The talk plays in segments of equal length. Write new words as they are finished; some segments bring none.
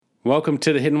Welcome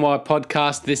to the Hidden Wire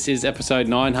podcast. This is episode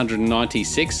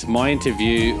 996, my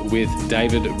interview with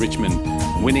David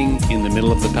Richman, winning in the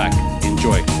middle of the pack.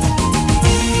 Enjoy.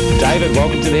 David,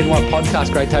 welcome to the Hidden Wire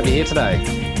podcast. Great to have you here today.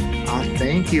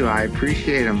 Thank you. I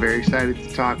appreciate it. I'm very excited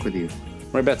to talk with you.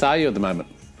 Whereabouts are you at the moment?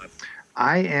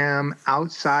 I am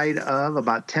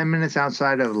about 10 minutes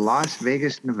outside of Las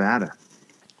Vegas, Nevada.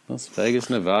 Las Vegas,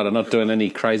 Nevada. Not doing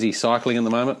any crazy cycling at the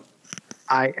moment?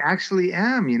 I actually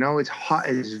am. You know, it's hot.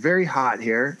 It's very hot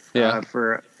here. Yeah.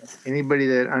 For anybody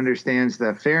that understands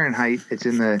the Fahrenheit, it's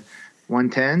in the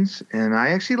 110s, and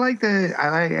I actually like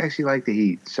the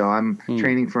heat. So I'm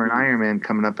training for an Ironman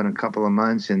coming up in a couple of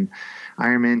months, and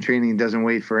Ironman training doesn't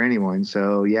wait for anyone.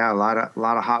 So yeah, a lot of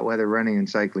hot weather running and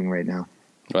cycling right now.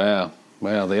 Wow. The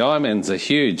Ironmans are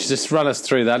huge. Just run us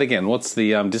through that again. What's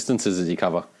the distances that you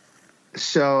cover?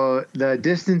 So the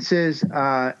distances in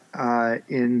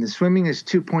the swimming is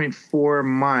 2.4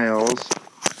 miles.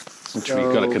 Which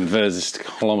you've got to convert this to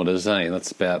kilometres, eh?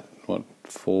 That's about,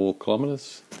 4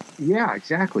 kilometres? Yeah,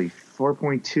 exactly.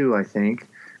 4.2, I think,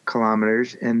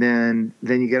 kilometers. And then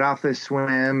you get off the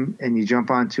swim and you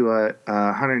jump onto a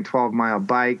 112-mile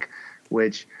bike,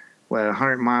 which,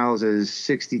 100 miles is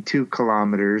 62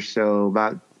 kilometers. So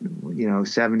about,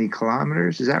 70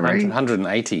 kilometers. Is that right?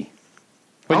 180.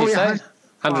 What did you say?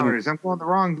 100 I'm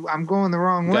going the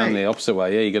wrong way. Going the opposite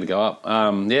way. Yeah, you got to go up.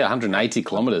 180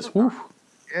 kilometers. Woo.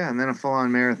 Yeah, and then a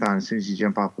full-on marathon as soon as you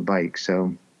jump off the bike.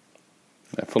 So,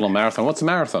 full-on marathon. What's a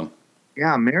marathon?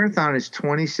 Yeah, a marathon is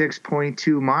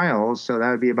 26.2 miles, so that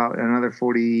would be about another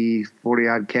 40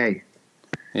 odd K.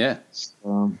 Yeah.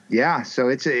 So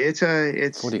it's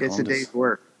a day's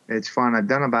work. It's fun. I've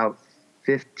done about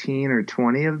 15 or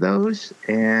 20 of those,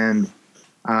 and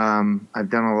I've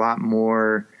done a lot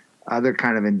more other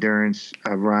kind of endurance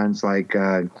runs like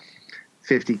 50Ks,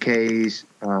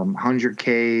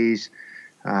 100Ks.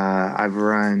 I've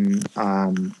run 4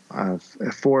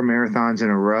 marathons in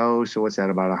a row. So what's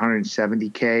that, about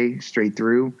 170K straight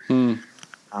through?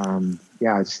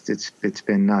 It's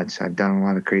been nuts. I've done a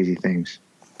lot of crazy things.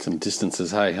 Some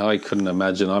distances, hey, I couldn't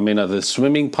imagine. I mean, the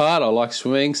swimming part, I like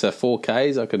swimming, so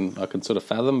 4Ks I can sort of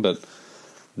fathom, but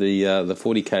the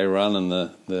 40K run and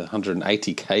the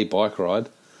 180K bike ride,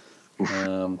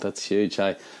 that's huge.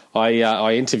 Hey,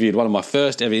 I interviewed, one of my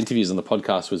first ever interviews on the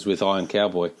podcast was with Iron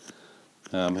Cowboy,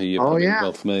 who you're probably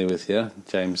well familiar with, yeah,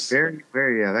 James. Very,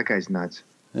 very. That guy's nuts.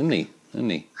 Isn't he?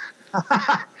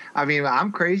 I mean,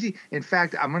 I'm crazy. In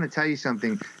fact, I'm going to tell you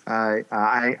something. I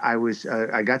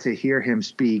got to hear him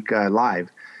speak live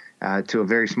to a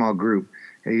very small group.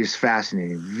 He was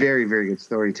fascinating. Very, very good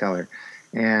storyteller.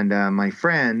 And my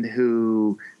friend,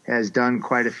 who has done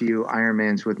quite a few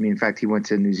Ironmans with me. In fact, he went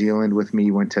to New Zealand with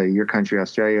me, went to your country,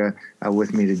 Australia,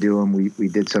 with me to do them. We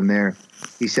did some there.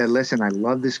 He said, listen, I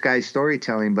love this guy's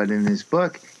storytelling, but in his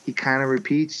book, he kind of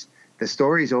repeats the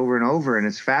stories over and over, and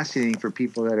it's fascinating for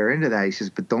people that are into that. He says,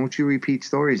 but don't you repeat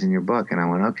stories in your book? And I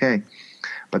went, okay.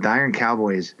 But the Iron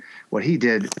Cowboy is what he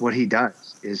does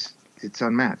is it's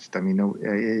unmatched. I mean,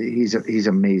 he's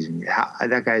amazing.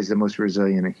 That guy is the most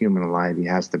resilient human alive. He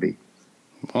has to be.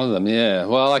 One of them, yeah.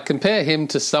 Well, I compare him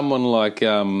to someone like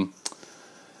David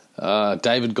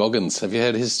Goggins. Have you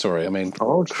heard his story? I mean,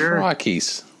 oh, sure.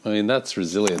 Crikeys. I mean, that's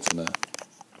resilience in that.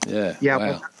 Yeah. Yeah. Wow.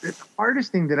 Well, the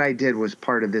hardest thing that I did was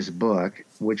part of this book,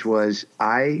 which was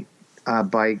I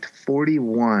biked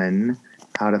 41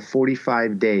 out of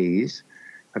 45 days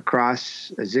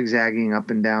across, zigzagging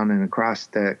up and down and across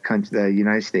the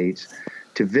United States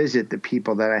to visit the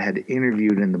people that I had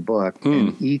interviewed in the book.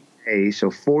 And each day, so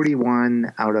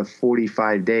 41 out of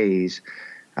 45 days,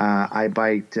 I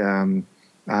biked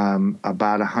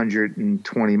about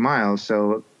 120 miles,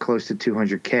 so close to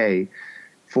 200K,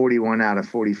 41 out of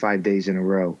 45 days in a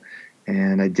row.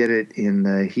 And I did it in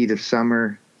the heat of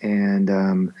summer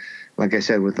and, like I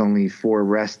said, with only 4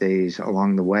 rest days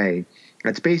along the way.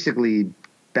 That's basically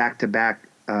back-to-back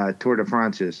Tour de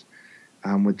France's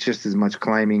with just as much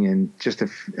climbing and just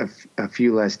a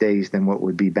few less days than what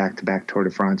would be back-to-back Tour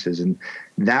de France's. And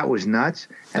that was nuts.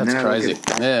 And that's crazy.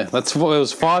 Yeah, it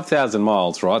was 5,000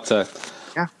 miles, right? So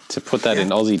to put that in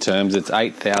Aussie terms, it's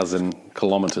 8,000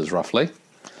 kilometres roughly,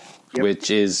 which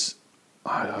is,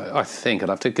 I think, I'd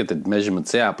have to get the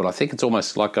measurements out, but I think it's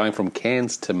almost like going from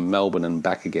Cairns to Melbourne and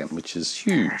back again, which is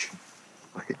huge.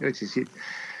 Which is huge.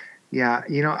 Yeah,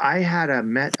 I had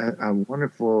met a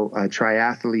wonderful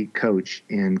triathlete coach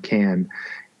in Cannes,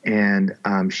 and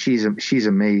she's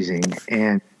amazing.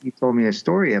 And he told me a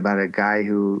story about a guy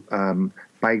who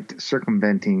biked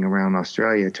circumventing around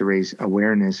Australia to raise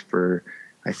awareness for,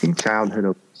 I think, childhood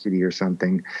obesity or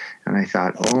something. And I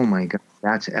thought, oh my God,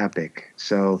 That's epic.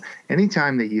 So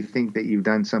anytime that you think that you've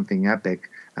done something epic,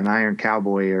 an Iron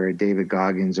Cowboy or a David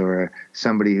Goggins or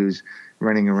somebody who's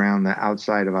running around the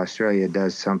outside of Australia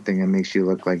does something that makes you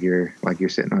look like you're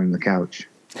sitting on the couch.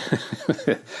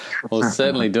 Well,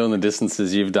 certainly doing the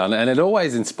distances you've done, and it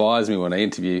always inspires me when I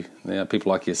interview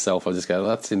people like yourself. I just go,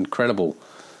 that's incredible.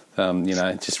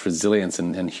 Just resilience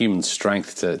and human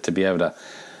strength to be able to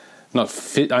not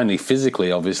only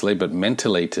physically, obviously, but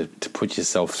mentally to put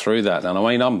yourself through that. And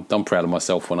I mean, I'm proud of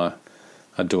myself when I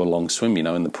do a long swim,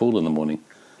 in the pool in the morning.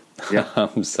 Yeah.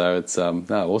 So it's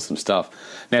awesome stuff.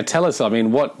 Now tell us, I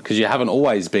mean, because you haven't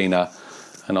always been an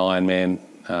Ironman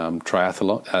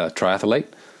triathlete.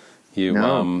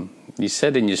 You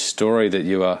said in your story that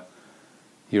you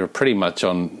were pretty much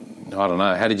on, I don't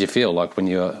know, how did you feel like when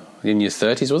you were in your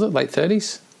 30s? Was it late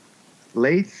 30s?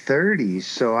 Late 30s.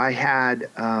 So I had,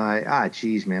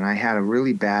 I had a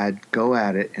really bad go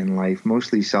at it in life,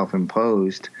 mostly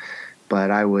self-imposed. But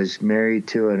I was married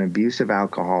to an abusive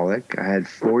alcoholic. I had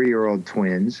 4-year-old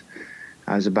twins.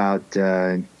 I was about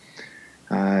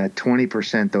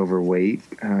 20% overweight,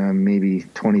 maybe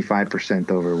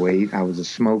 25% overweight. I was a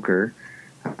smoker.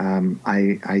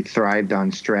 I thrived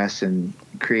on stress and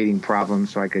creating problems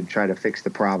so I could try to fix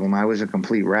the problem. I was a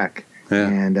complete wreck.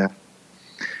 Yeah.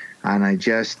 And I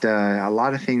just, a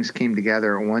lot of things came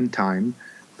together at one time.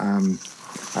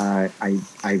 I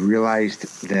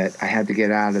realized that I had to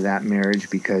get out of that marriage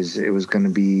because it was going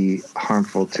to be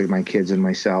harmful to my kids and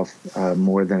myself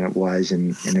more than it was,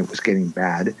 and it was getting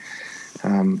bad.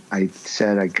 I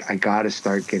said I got to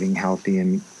start getting healthy,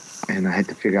 and I had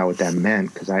to figure out what that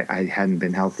meant because I hadn't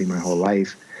been healthy my whole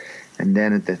life. And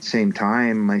then at the same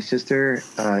time, my sister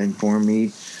informed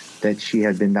me that she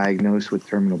had been diagnosed with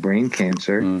terminal brain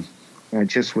cancer. And it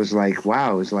just was like,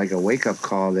 wow, it was like a wake-up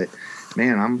call that,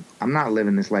 man, I'm not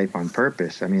living this life on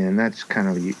purpose. I mean, and that's kind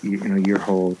of your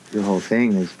whole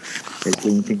thing is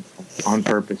doing things on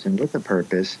purpose and with a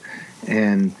purpose.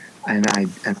 And I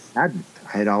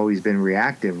had always been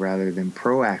reactive rather than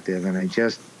proactive. And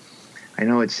I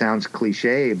know it sounds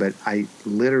cliche, but I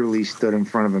literally stood in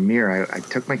front of a mirror. I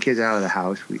took my kids out of the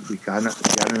house. We got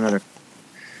another,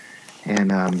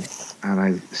 and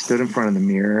I stood in front of the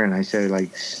mirror and I said,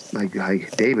 like,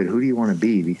 David, who do you want to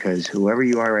be? Because whoever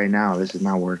you are right now, this is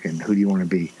not working. Who do you want to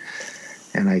be?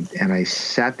 And I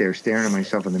sat there staring at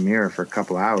myself in the mirror for a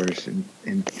couple hours and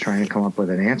trying to come up with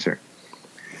an answer.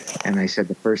 And I said,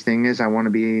 the first thing is I want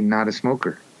to be not a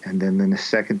smoker. And then the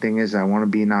second thing is I want to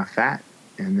be not fat.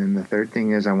 And then the third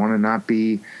thing is I want to not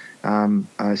be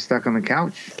stuck on the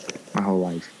couch my whole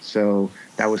life. So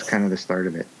that was kind of the start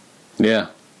of it. Yeah.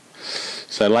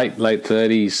 So late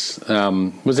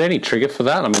 30s. Was there any trigger for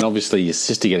that? I mean, obviously your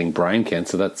sister getting brain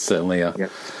cancer, that's certainly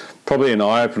probably an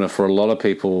eye-opener for a lot of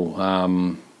people.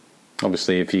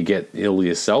 Obviously, if you get ill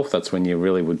yourself, that's when you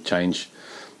really would change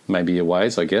maybe your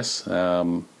ways, I guess.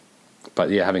 But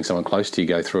yeah, having someone close to you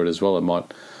go through it as well, it might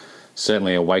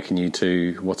certainly awaken you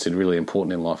to what's really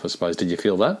important in life, I suppose. Did you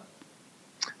feel that?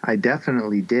 I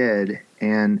definitely did.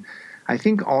 And I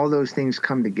think all those things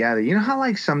come together. You know how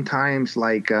like sometimes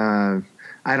like, I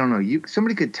don't know,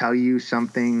 somebody could tell you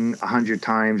something 100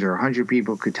 times or 100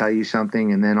 people could tell you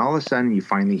something, and then all of a sudden you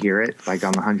finally hear it like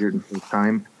on the 101st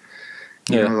time.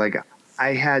 You know, like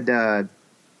I had,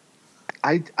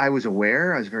 I was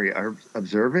aware, I was very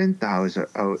observant. I was,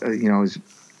 I was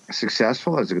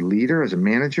successful as a leader, as a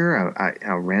manager.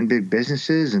 I ran big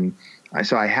businesses, and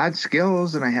so I had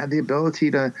skills and I had the ability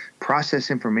to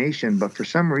process information. But for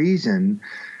some reason,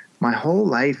 my whole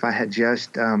life I had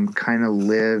just kind of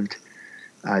lived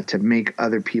to make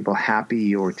other people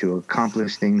happy or to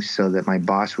accomplish things so that my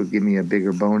boss would give me a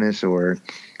bigger bonus, or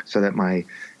so that my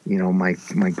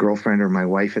girlfriend or my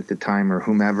wife at the time or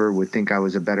whomever would think I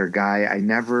was a better guy. I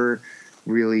never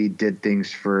really did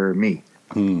things for me.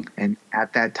 And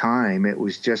at that time, it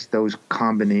was just those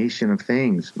combination of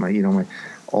things.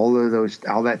 All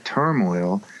that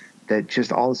turmoil that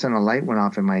just all of a sudden a light went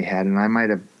off in my head, and I might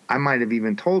have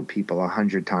even told people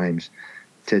 100 times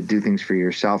to do things for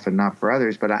yourself and not for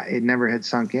others, but it never had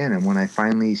sunk in. And when I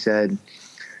finally said,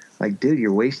 like, dude,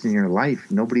 you're wasting your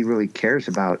life. Nobody really cares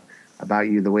about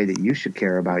you the way that you should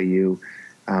care about you.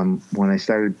 When I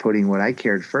started putting what I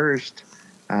cared first,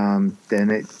 then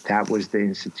that was the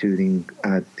instituting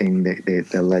thing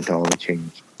that led to all the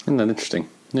change. Isn't that interesting?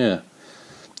 Yeah.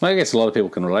 I guess a lot of people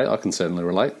can relate. I can certainly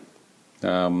relate.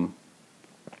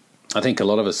 I think a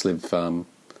lot of us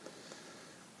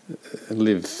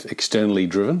live externally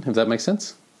driven, if that makes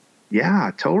sense.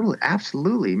 Yeah, totally.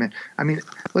 Absolutely, man. I mean,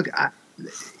 look,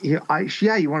 you want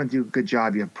to do a good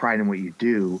job. You have pride in what you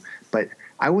do, but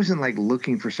I wasn't like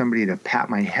looking for somebody to pat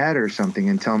my head or something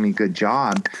and tell me good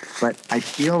job, but I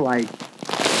feel like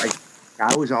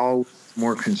I was always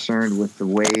more concerned with the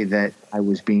way that I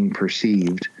was being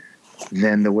perceived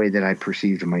than the way that I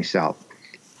perceived myself.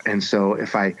 And so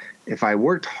if I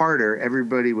worked harder,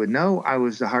 everybody would know I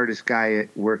was the hardest guy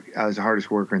at work. I was the hardest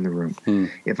worker in the room.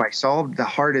 If I solved the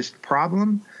hardest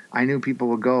problem, I knew people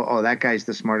would go, oh, that guy's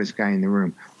the smartest guy in the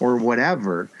room, or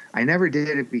whatever. I never did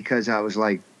it because I was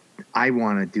like, I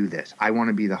want to do this. I want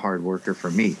to be the hard worker for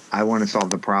me. I want to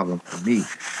solve the problem for me.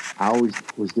 I always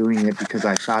was doing it because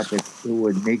I thought that it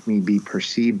would make me be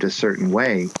perceived a certain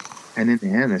way. And in the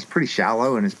end, it's pretty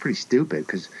shallow and it's pretty stupid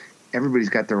because everybody's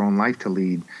got their own life to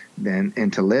lead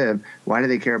and to live. Why do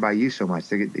they care about you so much?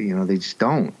 They just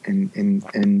don't.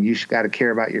 And you got to care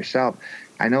about yourself.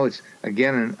 I know it's,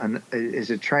 again,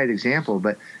 is a trite example,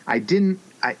 but I didn't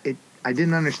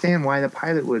understand why the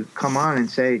pilot would come on and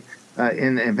say,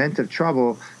 in the event of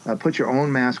trouble, put your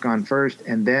own mask on first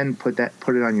and then put it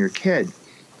on your kid.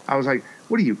 I was like,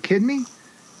 what are you kidding me?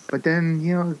 But then,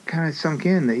 it kind of sunk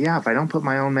in that, if I don't put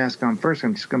my own mask on first,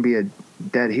 I'm just going to be a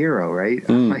dead hero, right?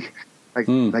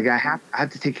 Like I have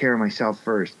to take care of myself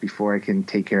first before I can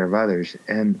take care of others.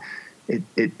 And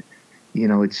it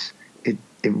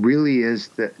really is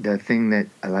the thing that,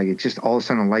 like, it just all of a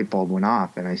sudden a light bulb went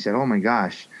off and I said, oh my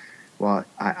gosh, well,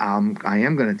 I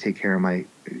am going to take care of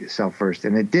myself first.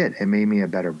 And it did. It made me a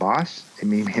better boss. It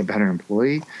made me a better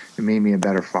employee. It made me a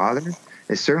better father.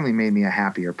 It certainly made me a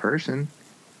happier person.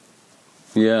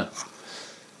 Yeah.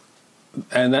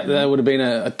 And that would have been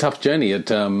a tough journey at,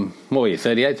 what were you,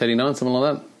 38, 39, something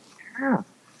like that? Yeah.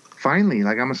 Finally,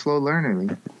 like, I'm a slow learner.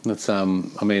 Lee. That's,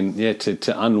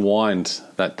 to unwind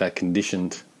that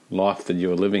conditioned life that you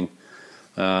were living.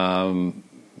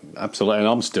 Absolutely. And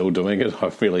I'm still doing it,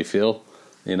 I really feel.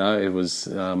 It was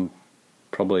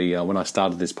probably when I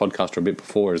started this podcast, or a bit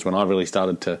before, is when I really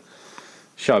started to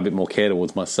show a bit more care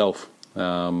towards myself,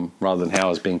 rather than how I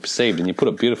was being perceived. And you put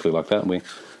it beautifully like that. And we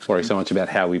worry so much about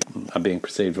how we are being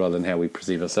perceived rather than how we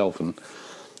perceive ourselves. And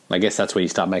I guess that's where you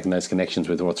start making those connections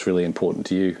with what's really important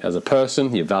to you as a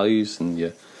person, your values and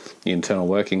your internal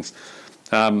workings.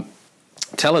 Tell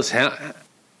us, how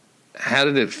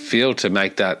did it feel to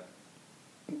make that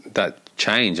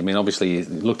change? I mean, obviously you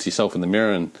looked at yourself in the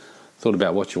mirror and thought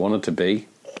about what you wanted to be.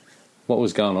 What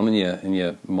was going on in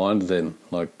your mind then?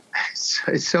 Like,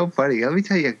 it's so funny. Let me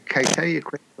tell you. Can I tell you a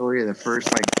quick story of the first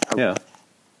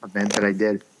event that I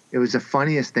did? It was the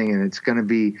funniest thing, and it's going to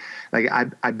be like,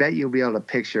 I bet you'll be able to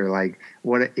picture like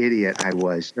what an idiot I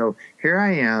was. So here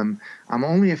I am. I'm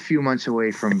only a few months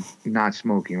away from not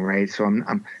smoking, right? So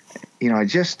I'm I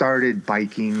just started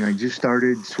biking. I just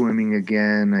started swimming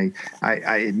again.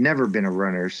 I had never been a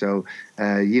runner, so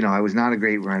I was not a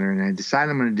great runner. And I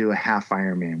decided I'm going to do a half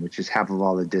Ironman, which is half of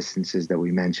all the distances that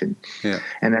we mentioned. Yeah.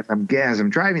 And as I'm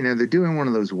driving there, they're doing one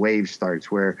of those wave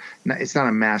starts where it's not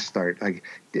a mass start. Like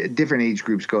different age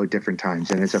groups go at different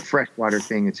times, and it's a freshwater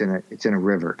thing. It's in a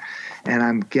river, and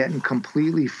I'm getting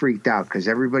completely freaked out because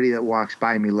everybody that walks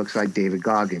by me looks like David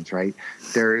Goggins, right?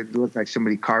 They look like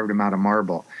somebody carved him out of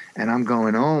marble. And I'm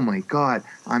going, oh my God,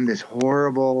 I'm this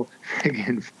horrible,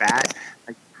 friggin' fat,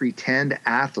 like, pretend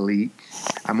athlete.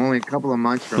 I'm only a couple of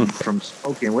months from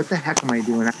smoking. What the heck am I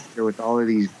doing out here with all of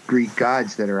these Greek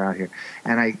gods that are out here?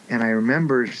 And I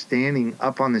remember standing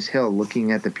up on this hill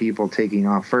looking at the people taking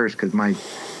off first because my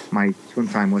swim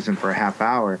time wasn't for a half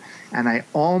hour. And I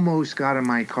almost got in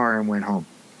my car and went home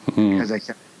because I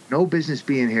said, no business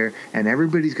being here and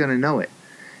everybody's going to know it.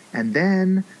 And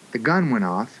then the gun went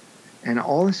off. And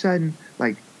all of a sudden,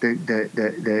 like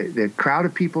the crowd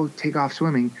of people take off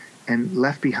swimming, and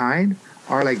left behind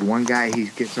are like one guy, he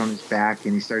gets on his back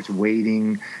and he starts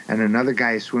wading, and another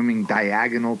guy is swimming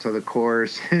diagonal to the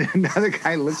course, and another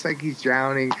guy looks like he's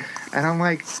drowning, and I'm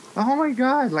like, oh my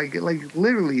God, like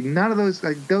literally none of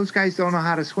those guys don't know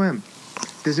how to swim.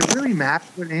 Does it really matter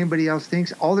what anybody else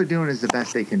thinks? All they're doing is the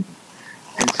best they can do.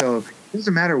 And so it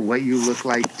doesn't matter what you look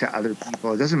like to other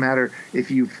people. It doesn't matter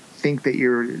if you think that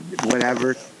you're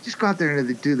whatever. Just go out there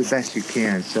and do the best you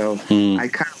can. So I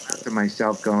kind of laughed at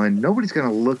myself going, nobody's going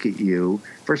to look at you.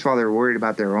 First of all, they're worried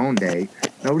about their own day.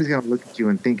 Nobody's going to look at you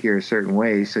and think you're a certain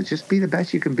way. So just be the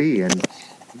best you can be. And it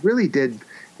really did.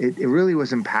 It really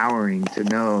was empowering to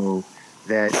know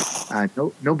that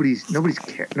nobody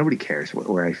cares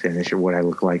where I finish or what I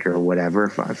look like or whatever.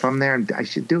 If I'm there, I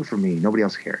should do it for me. Nobody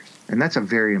else cares. And that's a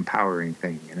very empowering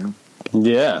thing,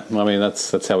 Yeah, I mean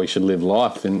that's how we should live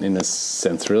life in this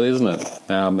sense, really, isn't it?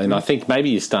 And I think maybe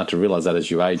you start to realise that as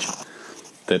you age,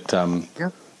 that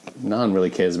no one really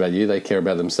cares about you; they care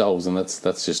about themselves, and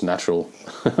that's just natural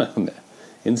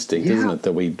instinct, isn't it?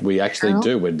 That we actually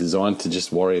do. We're designed to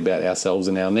just worry about ourselves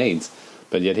and our needs.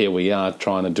 But yet here we are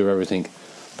trying to do everything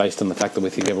based on the fact that we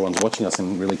think everyone's watching us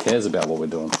and really cares about what we're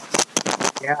doing.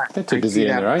 Yeah. They're too busy in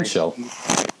their own shell.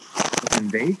 In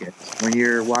Vegas, when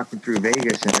you're walking through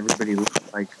Vegas and everybody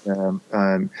looks like,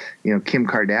 Kim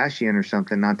Kardashian or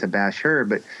something, not to bash her,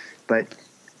 but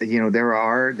there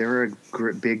are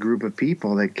a big group of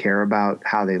people that care about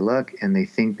how they look, and they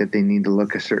think that they need to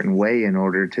look a certain way in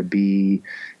order to be,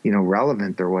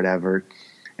 relevant or whatever.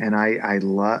 And I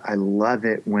love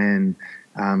it when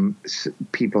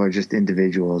people are just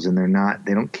individuals and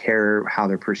they don't care how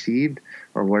they're perceived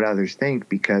or what others think,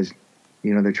 because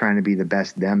they're trying to be the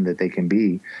best them that they can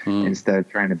be instead of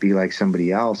trying to be like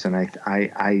somebody else. And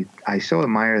I so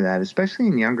admire that, especially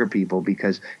in younger people,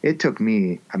 because it took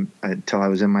me until I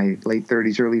was in my late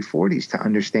 30s, early 40s to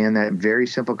understand that very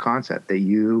simple concept that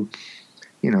you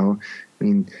got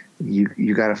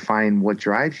to find what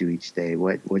drives you each day.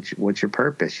 What's your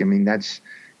purpose? I mean, that's,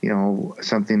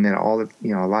 something that a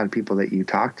lot of people that you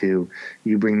talk to,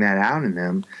 you bring that out in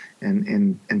them,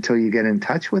 and until you get in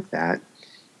touch with that,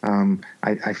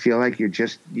 I feel like you're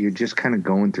just kind of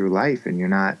going through life, and you're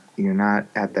not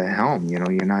at the helm.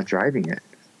 You're not driving it.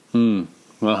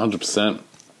 100%.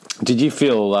 Did you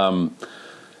feel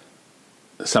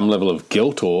some level of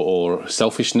guilt or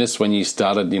selfishness when you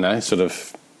started, sort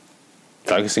of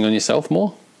focusing on yourself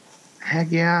more?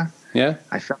 Heck yeah. Yeah.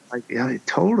 I felt like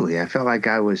totally. I felt like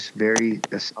I was very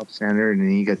self-centered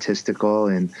and egotistical,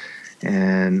 and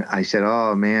I said,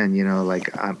 "Oh man,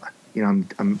 I'm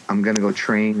going to go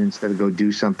train instead of go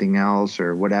do something else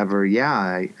or whatever."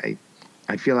 Yeah,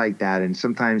 I feel like that. And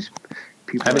sometimes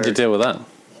people. How did you deal with that?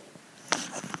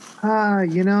 I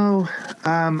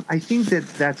think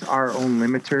that's our own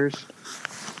limiters,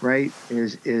 right?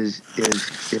 Is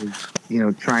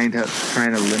trying to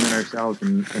limit ourselves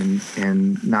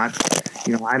and not,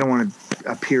 I don't want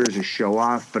to appear as a show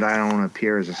off, but I don't want to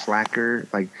appear as a slacker.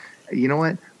 Like, you know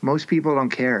what? Most people don't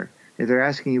care. If they're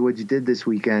asking you what you did this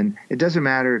weekend, it doesn't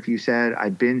matter if you said I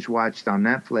binge watched on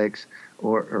Netflix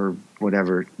or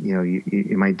whatever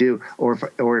you might do,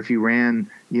 or if you ran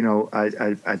a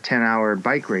 10-hour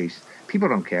bike race. People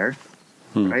don't care,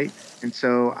 right? And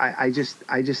so I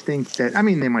just think that, I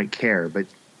mean, they might care, but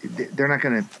they're not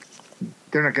gonna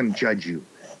judge you.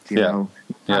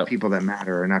 Not people that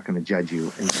matter are not going to judge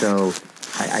you. And so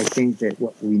I think that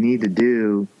what we need to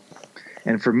do.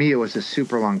 And for me, it was a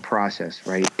super long process,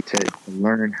 right, to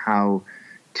learn how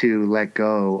to let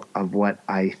go of what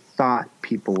I thought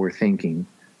people were thinking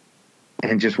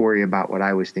and just worry about what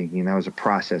I was thinking. That was a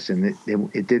process, and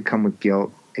it did come with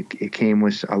guilt. It came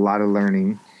with a lot of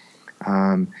learning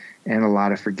and a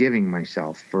lot of forgiving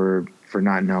myself for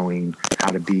not knowing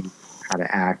how to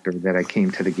act, or that I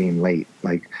came to the game late.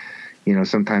 Like,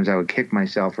 sometimes I would kick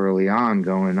myself early on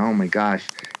going, oh my gosh,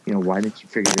 why didn't you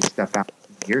figure this stuff out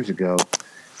years ago?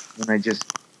 And I just,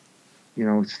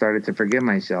 started to forgive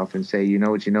myself and say,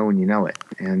 what you know when you know it.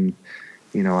 And,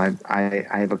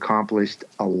 I've accomplished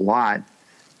a lot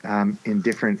in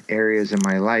different areas in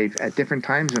my life at different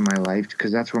times in my life,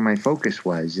 because that's where my focus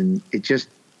was. And it just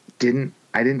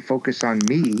I didn't focus on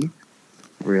me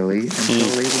really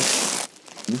until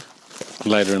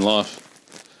later in life.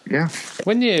 Yeah.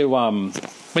 When you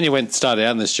started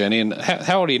out in this journey, and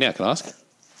how old are you now, can I ask?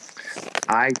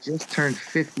 I just turned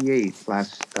 58 a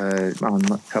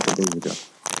couple of days ago.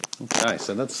 Okay,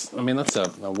 so that's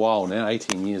a while now,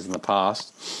 18 years in the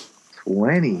past.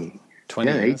 20 years.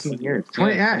 18 years.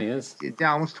 20 years.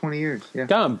 Yeah, almost 20 years, yeah.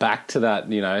 Going back to that,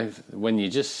 when you're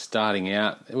just starting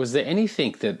out, was there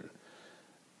anything that,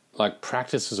 like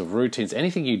practices or routines,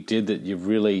 anything you did that you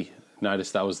really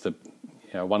noticed that was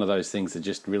one of those things that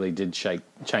just really did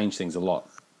change things a lot?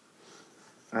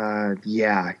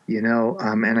 Yeah,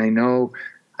 and I know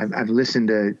I've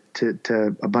listened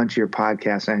to a bunch of your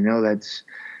podcasts. I know that's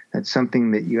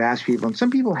something that you ask people, and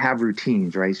some people have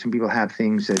routines, right? Some people have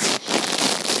things that,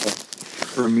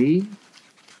 for me,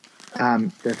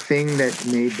 the thing that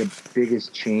made the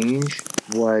biggest change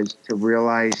was to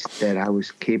realize that I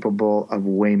was capable of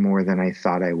way more than I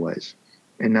thought I was.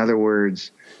 In other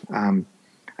words,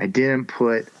 I didn't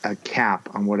put a cap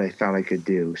on what I thought I could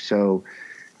do. So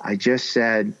I just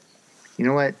said, you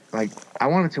know what? Like, I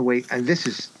wanted to wait. And this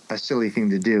is a silly thing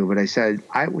to do, but I said,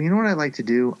 you know what I like to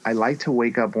do? I like to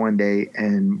wake up one day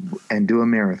and do a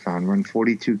marathon, run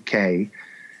 42K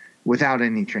without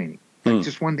any training. Like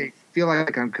just one day, feel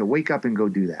like I could wake up and go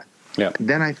do that. Yeah.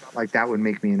 Then I felt like that would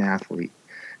make me an athlete.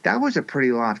 That was a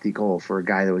pretty lofty goal for a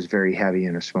guy that was very heavy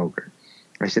and a smoker.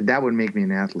 I said that would make me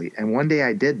an athlete. And one day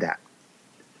I did that.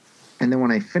 And then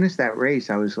when I finished that race,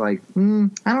 I was like, I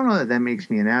don't know that makes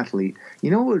me an athlete.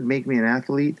 You know what would make me an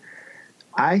athlete?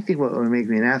 I think what would make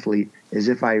me an athlete is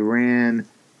if I ran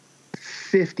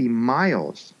 50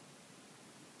 miles,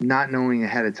 not knowing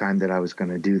ahead of time that I was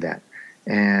going to do that.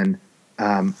 And,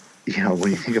 when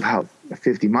you think about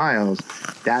 50 miles,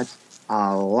 that's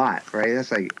a lot, right?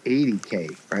 That's like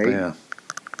 80K, right? Yeah.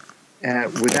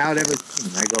 Without ever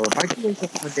thinking, I go, if I could wake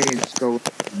up one day and just go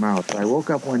 50 miles. So I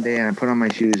woke up one day and I put on my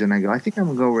shoes and I go, I think I'm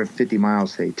going to go over 50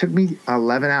 miles today. It took me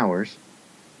 11 hours,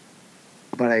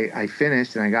 but I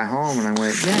finished and I got home and I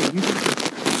went, yeah,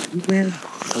 you ran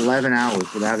 11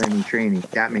 hours without any training.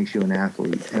 That makes you an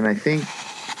athlete. And I think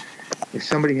if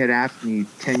somebody had asked me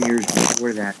 10 years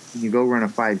before that, can you go run a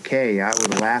 5K, I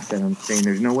would have laughed at them saying,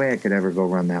 there's no way I could ever go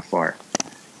run that far.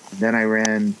 Then I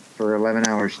ran for 11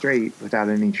 hours straight without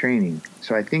any training.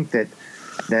 So I think that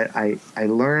I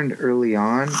learned early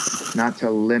on not to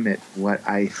limit what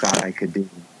I thought I could do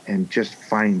and just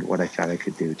find what I thought I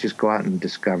could do. Just go out and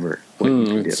discover what you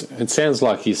can do. It sounds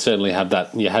like you certainly had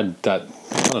that. You had that,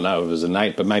 I don't know if it was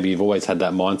innate, but maybe you've always had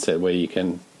that mindset where you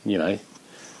can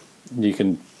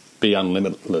be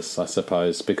unlimitless, I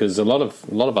suppose, because a lot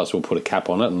of us will put a cap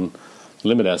on it and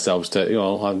limit ourselves to,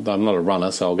 I'm not a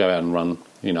runner, so I'll go out and run,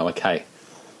 a K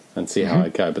and see how I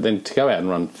go. But then to go out and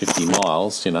run 50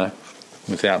 miles,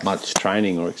 without much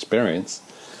training or experience,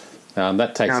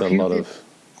 that takes a lot of...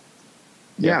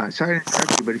 Yeah, sorry to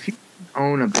interrupt you, but if you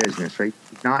own a business, right,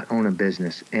 not own a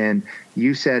business, and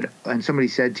you said, and somebody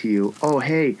said to you, oh,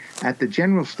 hey, at the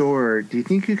general store, do you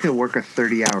think you could work a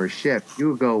 30-hour shift? You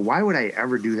would go, why would I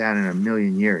ever do that in a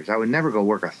million years? I would never go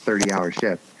work a 30-hour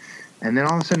shift. And then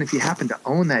all of a sudden, if you happen to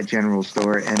own that general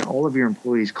store and all of your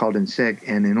employees called in sick,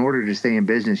 and in order to stay in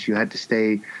business, you had to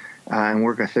stay and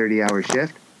work a 30-hour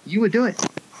shift, you would do it,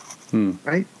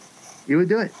 right? You would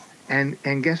do it.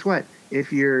 And guess what?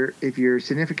 If your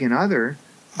significant other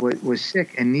was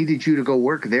sick and needed you to go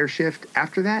work their shift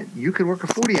after that, you could work a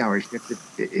 40-hour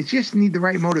shift. It just need the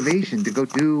right motivation to go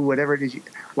do whatever it is.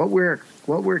 What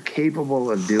we're capable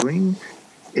of doing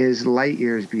is light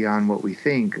years beyond what we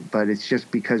think, but it's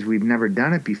just because we've never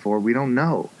done it before, we don't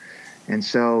know. And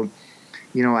so,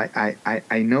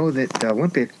 I know that the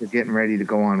Olympics are getting ready to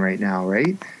go on right now,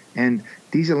 right? And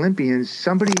these Olympians,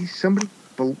 somebody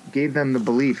gave them the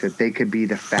belief that they could be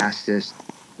the fastest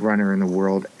runner in the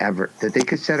world ever, that they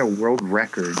could set a world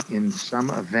record in some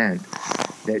event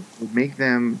that would make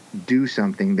them do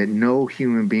something that no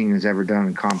human being has ever done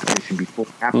in competition before.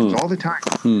 It happens all the time.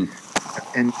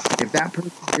 And if that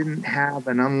person didn't have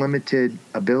an unlimited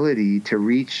ability to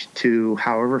reach to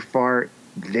however far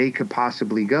they could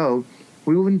possibly go,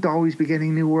 we wouldn't always be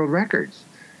getting new world records,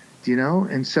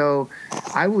 And so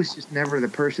I was just never the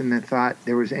person that thought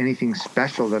there was anything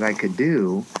special that I could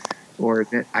do, or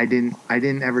that I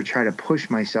didn't ever try to push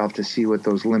myself to see what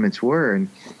those limits were. And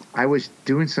I was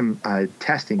doing some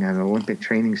testing at an Olympic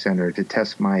training center to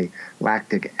test my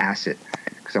lactic acid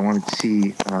because I wanted to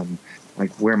see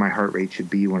where my heart rate should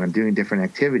be when I'm doing different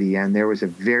activity. And there was a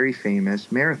very famous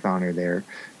marathoner there.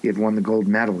 He had won the gold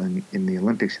medal in the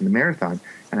Olympics in the marathon.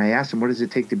 And I asked him, what does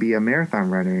it take to be a marathon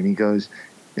runner? And he goes,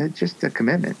 it's just a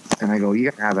commitment. And I go, you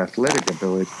got to have athletic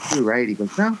ability too, right? He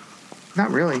goes, no,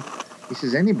 not really. He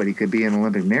says, anybody could be an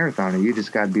Olympic marathoner. You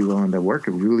just got to be willing to work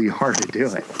really hard to do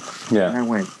it. Yeah. And I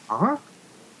went,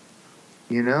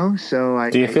 so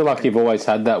do you feel like you've always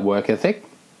had that work ethic?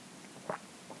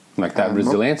 Like that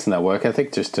resilience and that work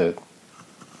ethic just to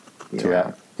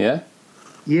out. Yeah?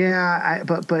 Yeah,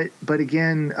 but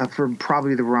again, for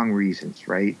probably the wrong reasons,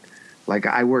 right? Like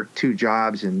I worked 2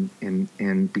 jobs and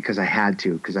because I had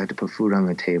to put food on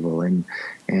the table and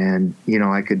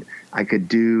I could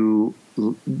do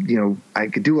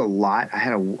a lot. I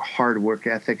had a hard work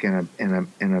ethic and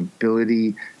an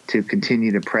ability to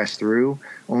continue to press through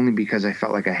only because I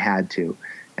felt like I had to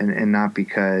and not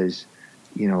because,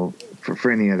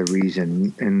 for any other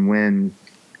reason. And when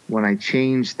I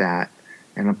changed that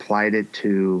and applied it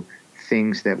to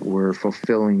things that were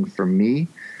fulfilling for me,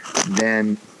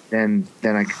 then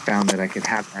I found that I could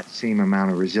have that same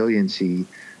amount of resiliency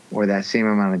or that same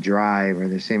amount of drive or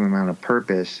the same amount of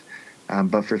purpose,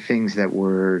 but for things that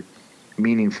were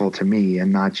meaningful to me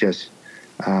and not just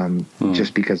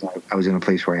because I was in a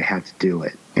place where I had to do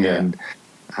it. Yeah.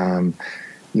 And,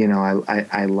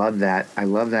 I love that. I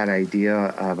love that idea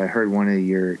of, I heard one of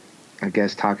your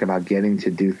guests talk about getting to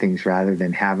do things rather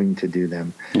than having to do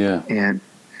them. Yeah. And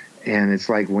it's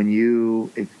like when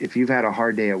if you've had a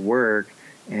hard day at work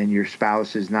and your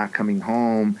spouse is not coming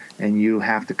home and you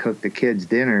have to cook the kids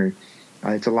dinner,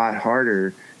 it's a lot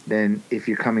harder than if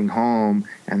you're coming home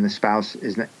and the spouse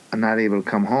not able to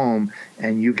come home,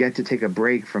 and you get to take a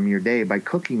break from your day by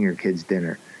cooking your kids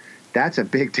dinner. That's a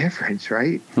big difference,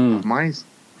 right? Mine's,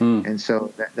 and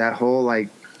so that whole, like,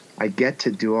 I get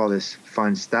to do all this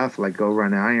fun stuff, like go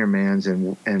run Ironmans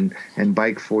and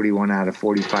bike 41 out of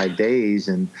 45 days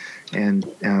and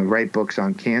write books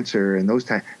on cancer and those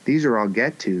type. These are all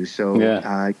get to. So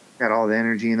you got all the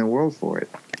energy in the world for it.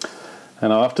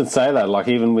 And I often say that, like,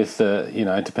 even with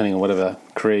depending on whatever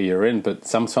career you're in, but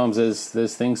sometimes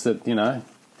there's things that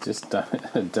just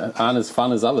aren't as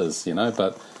fun as others,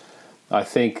 But I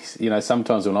think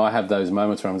sometimes when I have those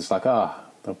moments where I'm just like, I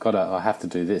have to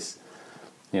do this.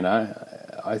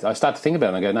 I start to think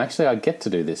about it and I go, no, actually, I get to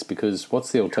do this because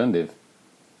what's the alternative?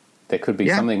 There could be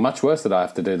something much worse that I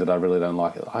have to do that I really don't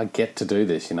like. I get to do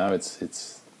this,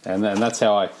 it's and that's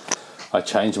how I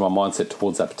change my mindset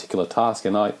towards that particular task.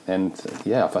 I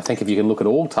think if you can look at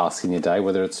all tasks in your day,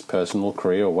 whether it's personal,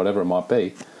 career, or whatever it might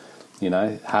be,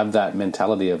 have that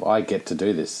mentality of I get to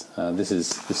do this. This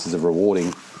is a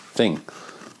rewarding thing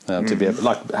to be able,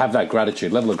 like, have that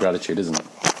level of gratitude, isn't it?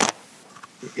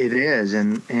 It is,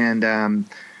 and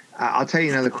I'll tell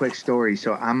you another quick story.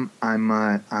 So I'm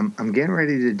getting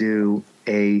ready to do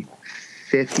a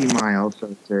 50 mile.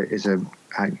 So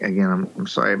I'm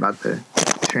sorry about the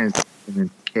translation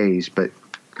in Ks, but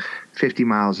 50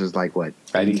 miles is like what,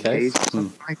 80 Ks?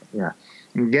 Yeah,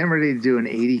 I'm getting ready to do an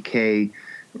 80K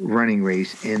running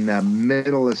race in the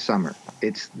middle of summer.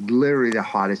 It's literally the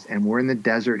hottest, and we're in the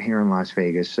desert here in Las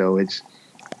Vegas, so it's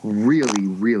really,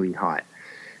 really hot.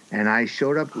 And I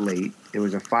showed up late. It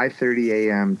was a 5:30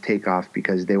 a.m. takeoff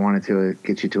because they wanted to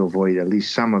get you to avoid at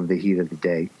least some of the heat of the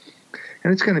day.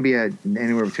 And it's going to be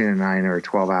anywhere between a 9 or a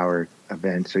 12-hour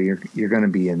event, so you're going to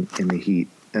be in the heat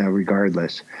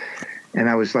regardless. And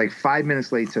I was like 5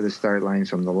 minutes late to the start line,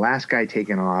 so I'm the last guy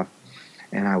taking off,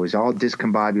 and I was all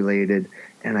discombobulated,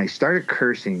 and I started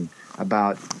cursing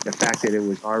about the fact that it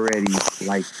was already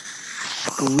like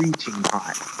screeching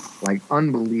hot, like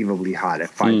unbelievably hot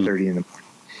at 5:30 in the morning.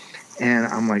 And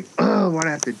I'm like, oh, why do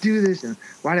I have to do this? And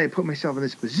why did I put myself in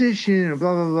this position? And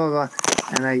blah, blah, blah, blah.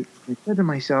 And I said to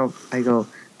myself, I go,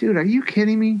 dude, are you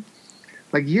kidding me?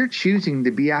 Like, you're choosing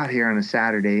to be out here on a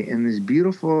Saturday in this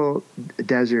beautiful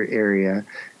desert area,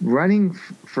 running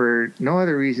for no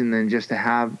other reason than just to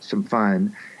have some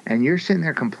fun. And you're sitting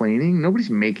there complaining.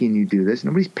 Nobody's making you do this.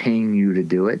 Nobody's paying you to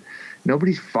do it.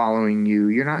 Nobody's following you.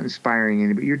 You're not inspiring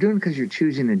anybody. You're doing it because you're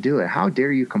choosing to do it. How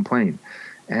dare you complain?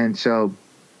 And so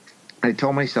I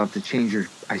told myself to change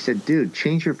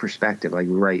your perspective, like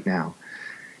right now.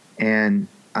 And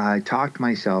I talked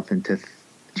myself into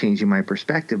changing my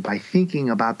perspective by thinking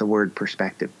about the word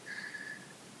perspective.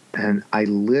 And I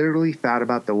literally thought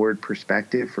about the word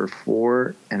perspective for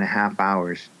 4.5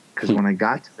 hours. Because when I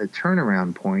got to the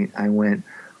turnaround point, I went,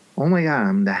 oh my God,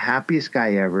 I'm the happiest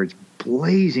guy ever. It's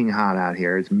blazing hot out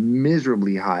here. It's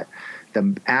miserably hot.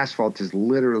 The asphalt is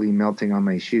literally melting on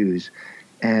my shoes.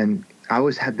 And I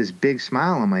always had this big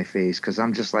smile on my face because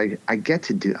I'm just like, I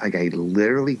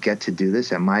literally get to do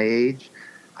this at my age.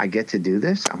 I get to do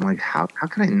this. I'm like, how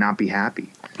can I not be happy?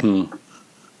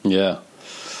 Yeah,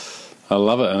 I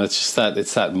love it. And it's just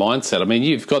it's that mindset. I mean,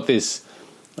 you've got this,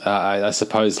 I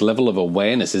suppose, level of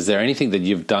awareness. Is there anything that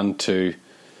you've done to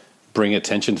bring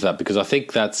attention to that? Because I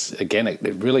think that's, again, it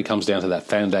really comes down to that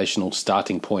foundational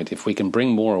starting point. If we can bring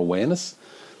more awareness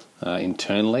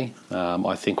internally,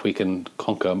 I think we can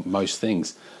conquer most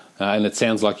things. And it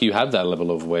sounds like you have that level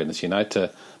of awareness,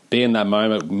 to be in that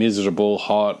moment, miserable,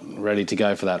 hot, ready to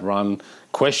go for that run,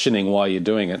 questioning why you're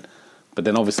doing it. But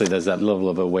then obviously there's that level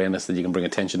of awareness that you can bring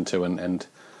attention to and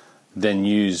then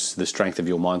use the strength of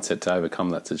your mindset to overcome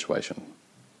that situation.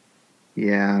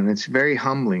 Yeah, and it's very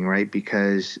humbling, right?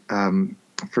 Because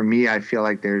for me, I feel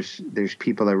like there's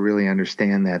people that really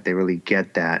understand that, they really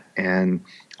get that. And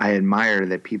I admire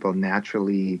that people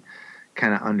naturally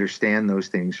kind of understand those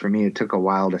things. For me, it took a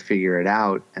while to figure it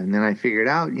out. And then I figured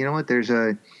out, you know what, there's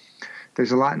a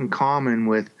lot in common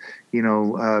with,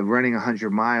 running 100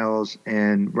 miles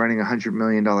and running $100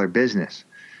 million business.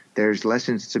 There's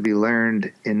lessons to be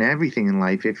learned in everything in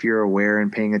life if you're aware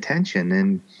and paying attention.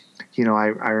 And,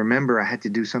 I remember I had to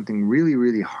do something really,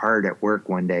 really hard at work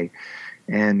one day.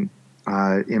 And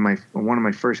in one of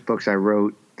my first books, I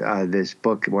wrote this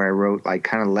book where I wrote like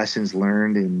kind of lessons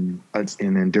learned in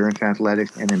endurance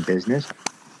athletics and in business.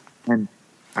 And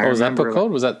what was that book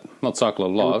called? Was that not Cycle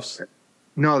of Lives?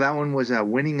 No, that one was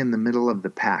Winning in the Middle of the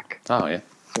Pack. Oh, yeah.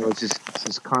 So it's just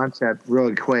this concept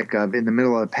really quick of in the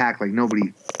middle of the pack, like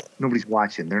nobody's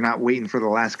watching. They're not waiting for the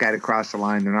last guy to cross the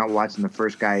line. They're not watching the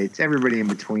first guy. It's everybody in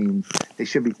between. They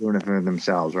should be doing it for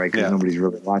themselves, right? Because nobody's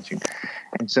really watching.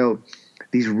 And so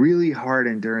these really hard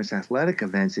endurance athletic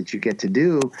events that you get to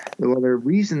do, well, the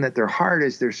reason that they're hard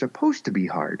is they're supposed to be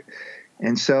hard.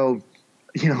 And so,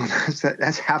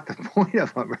 that's half the point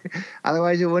of them. Right?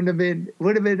 Otherwise, it would have been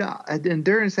an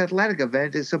endurance athletic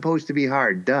event is supposed to be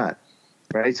hard. Duh.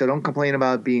 Right. So don't complain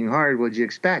about being hard. What'd you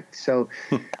expect? So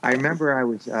I remember I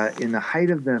was in the height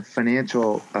of the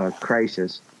financial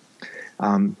crisis.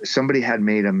 Somebody had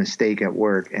made a mistake at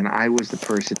work, and I was the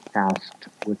person tasked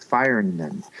with firing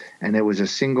them. And it was a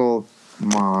single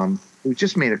mom who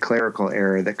just made a clerical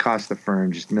error that cost the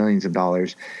firm just millions of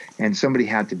dollars. And somebody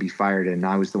had to be fired, and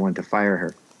I was the one to fire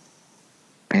her.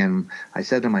 And I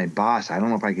said to my boss, I don't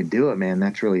know if I can do it, man.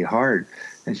 That's really hard.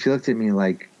 And she looked at me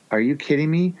like, are you kidding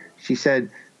me? She said,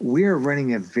 we're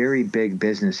running a very big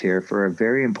business here for a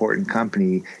very important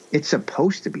company. It's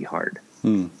supposed to be hard.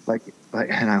 And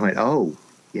I went, oh,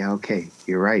 yeah, okay,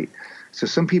 you're right. So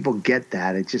some people get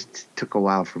that. It just took a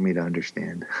while for me to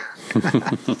understand.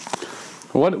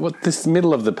 What this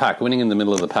middle of the pack, winning in the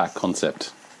middle of the pack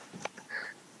concept?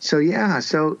 So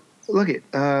look at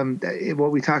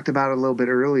what we talked about a little bit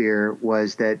earlier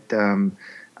was that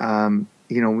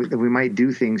we might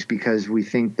do things because we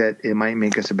think that it might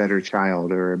make us a better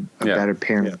child or a better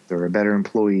parent or a better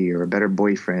employee or a better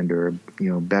boyfriend or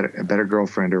a better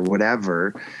girlfriend or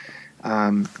whatever.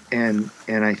 And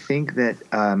I think that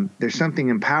there's something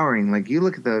empowering. Like you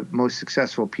look at the most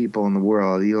successful people in the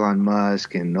world, Elon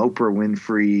Musk and Oprah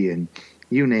Winfrey and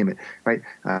you name it, right?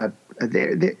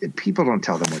 People don't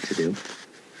tell them what to do,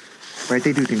 right?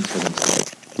 They do things for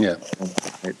themselves. Yeah.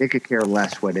 They could care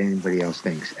less what anybody else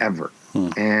thinks ever.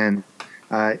 And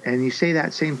you say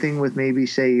that same thing with maybe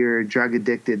say you're a drug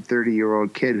addicted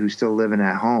 30-year-old kid who's still living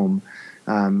at home,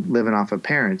 living off of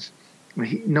parents.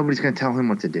 Nobody's going to tell him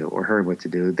what to do or her what to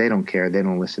do. They don't care. They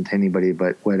don't listen to anybody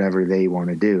but whatever they want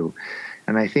to do.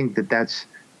 And I think that's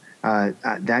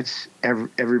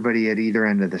everybody at either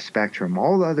end of the spectrum.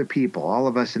 All the other people, all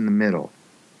of us in the middle,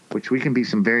 which we can be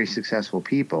some very successful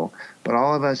people, but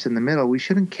all of us in the middle, we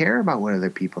shouldn't care about what other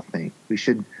people think. We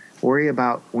should worry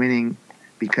about winning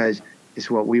because it's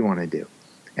what we want to do.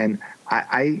 And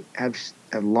I have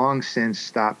long since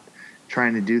stopped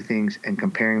trying to do things and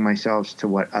comparing myself to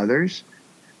what others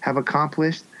have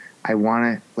accomplished. I want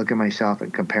to look at myself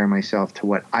and compare myself to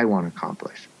what I want to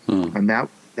accomplish. And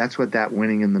that's what that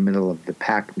winning in the middle of the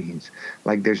pack means.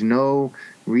 Like there's no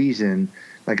reason,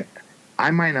 like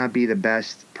I might not be the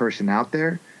best person out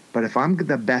there, but if I'm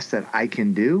the best that I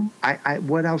can do, I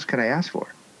what else could I ask for?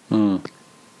 Do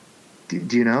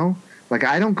you know? Like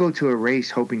I don't go to a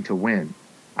race hoping to win.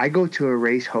 I go to a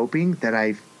race hoping that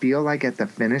I feel like at the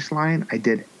finish line, I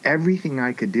did everything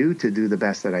I could do to do the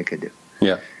best that I could do.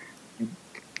 Yeah.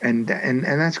 And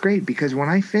that's great because when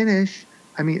I finish,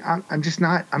 I mean, I'm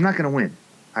not going to win.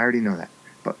 I already know that.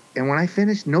 And when I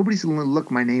finish, nobody's going to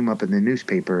look my name up in the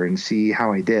newspaper and see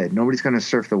how I did. Nobody's going to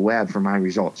surf the web for my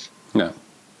results. No.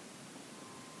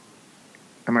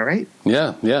 Am I right?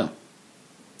 Yeah. Yeah.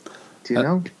 Do you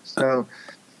know? So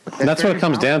that's what it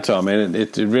comes down to. I mean,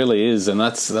 it really is, and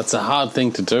that's a hard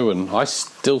thing to do, and I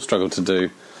still struggle to do.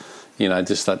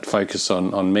 Just that focus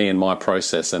on me and my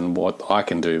process and what I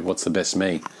can do. What's the best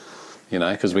me?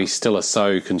 Because we still are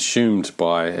so consumed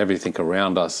by everything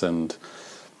around us, and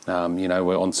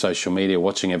we're on social media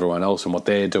watching everyone else and what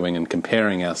they're doing and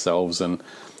comparing ourselves, and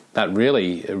that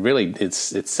really,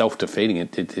 it's self-defeating.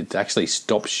 It actually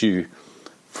stops you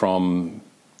from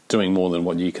doing more than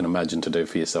what you can imagine to do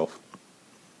for yourself.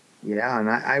 Yeah, and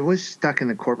I was stuck in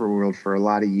the corporate world for a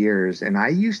lot of years, and I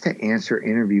used to answer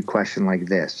interview question like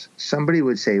this. Somebody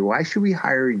would say, why should we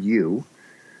hire you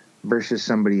versus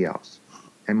somebody else?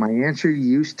 And my answer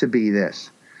used to be this.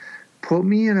 Put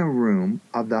me in a room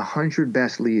of the 100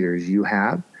 best leaders you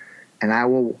have, and I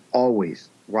will always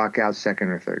walk out second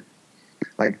or third.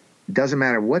 Like, it doesn't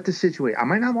matter what the situation. I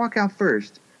might not walk out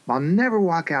first, but I'll never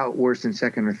walk out worse than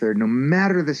second or third, no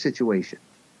matter the situation,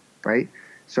 right?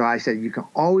 So I said, you can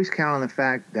always count on the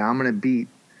fact that I'm going to beat,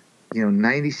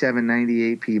 97,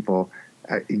 98 people.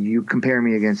 You compare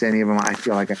me against any of them, I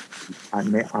feel like I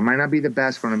might not be the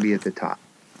best, but I'm going to be at the top.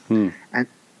 And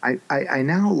I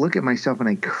now look at myself and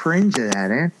I cringe at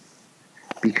that answer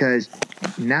because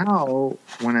now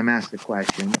when I'm asked the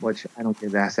question, which I don't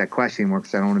get asked that question anymore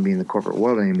because I don't want to be in the corporate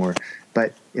world anymore,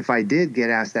 but if I did get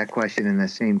asked that question in the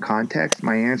same context,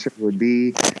 my answer would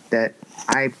be that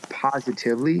I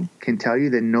positively can tell you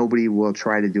that nobody will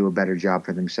try to do a better job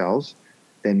for themselves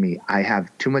than me. I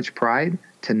have too much pride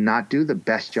to not do the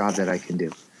best job that I can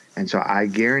do. And so I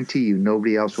guarantee you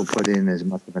nobody else will put in as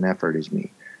much of an effort as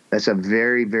me. That's a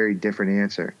very, very different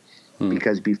answer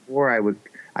because before I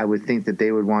would think that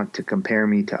they would want to compare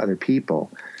me to other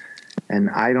people. And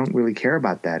I don't really care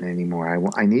about that anymore.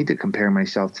 I need to compare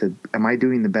myself to, am I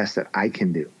doing the best that I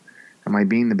can do? Am I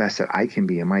being the best that I can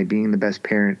be? Am I being the best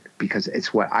parent because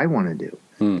it's what I want to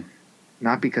do?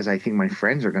 Not because I think my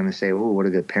friends are going to say, oh, what a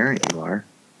good parent you are.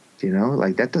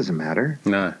 Like that doesn't matter.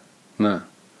 No. Yeah,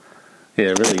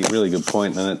 really, really good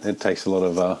point. And it takes a lot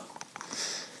of,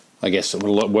 I guess,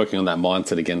 working on that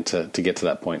mindset again to get to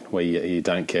that point where you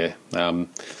don't care.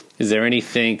 Is there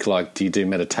anything like, do you do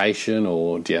meditation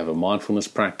or do you have a mindfulness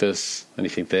practice?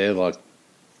 Anything there? Well,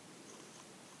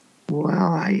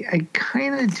 I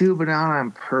kind of do, but not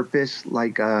on purpose,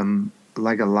 like a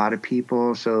lot of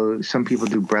people. So some people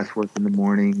do breath work in the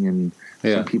morning, and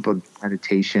some people do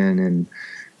meditation and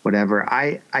whatever.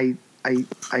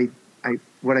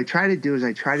 What I try to do is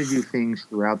I try to do things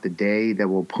throughout the day that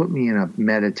will put me in a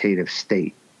meditative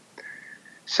state.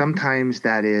 Sometimes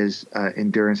that is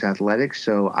endurance athletics.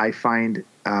 So I find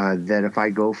that if I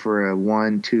go for a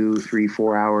 1, 2, 3,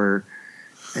 4 hour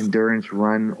endurance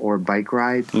run or bike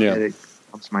ride, that it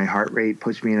helps my heart rate,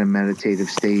 puts me in a meditative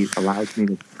state, allows me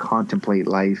to contemplate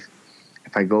life.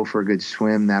 If I go for a good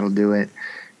swim, that'll do it.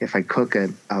 If I cook a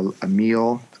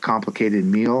meal, a complicated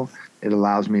meal, it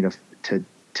allows me to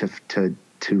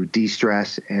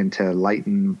de-stress and to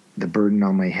lighten the burden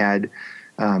on my head.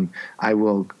 I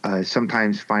will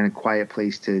sometimes find a quiet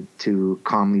place to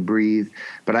calmly breathe,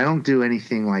 but I don't do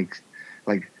anything like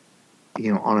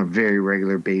on a very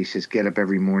regular basis, get up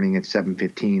every morning at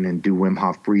 7:15 and do Wim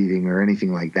Hof breathing or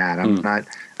anything like that.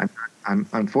 I'm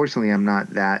unfortunately not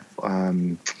that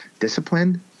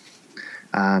disciplined.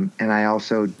 And I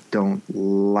also don't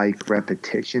like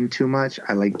repetition too much.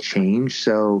 I like change.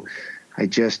 So I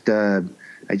just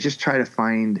try to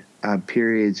find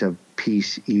periods of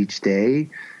peace each day,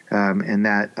 and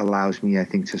that allows me, I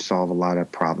think, to solve a lot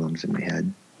of problems in my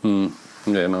head.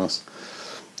 Yeah, nice.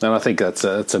 And I think that's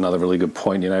another really good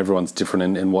point. Everyone's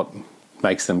different in what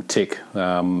makes them tick.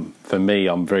 For me,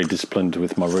 I'm very disciplined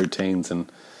with my routines,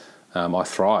 and I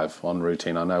thrive on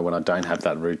routine. I know when I don't have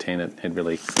that routine, it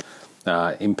really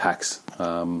impacts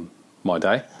my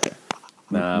day.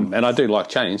 And I do like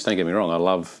change, don't get me wrong. I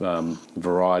love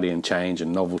variety and change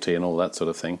and novelty and all that sort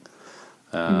of thing.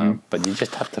 But you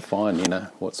just have to find,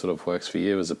 what sort of works for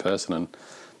you as a person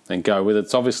and go with it.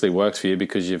 It obviously works for you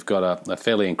because you've got a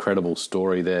fairly incredible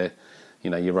story there.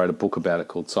 You wrote a book about it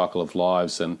called Cycle of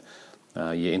Lives, and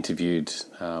you interviewed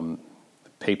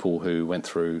people who went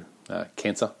through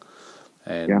cancer.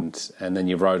 And then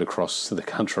you rode across the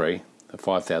country,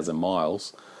 5,000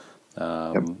 miles,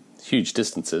 huge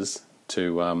distances,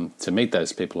 to meet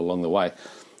those people along the way.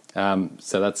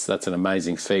 So that's an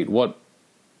amazing feat. What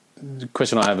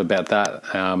question I have about that,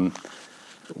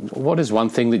 what is one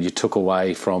thing that you took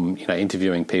away from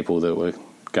interviewing people that were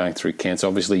going through cancer?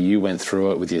 Obviously you went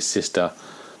through it with your sister,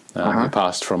 who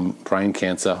passed from brain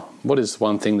cancer. What is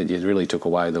one thing that you really took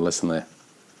away, the lesson there?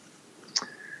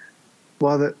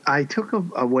 Well, I took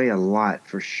away a lot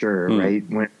for sure, right?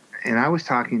 And I was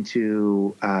talking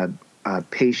to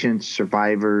patients,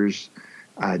 survivors,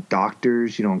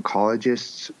 doctors,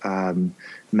 oncologists,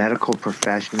 medical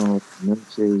professionals,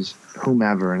 nurses,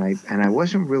 whomever. And I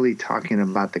wasn't really talking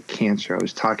about the cancer. I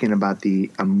was talking about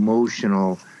the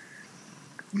emotional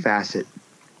facet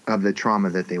of the trauma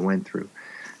that they went through.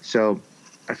 So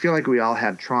I feel like we all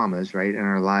have traumas, right, in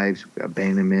our lives: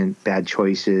 abandonment, bad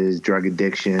choices, drug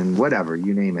addiction, whatever,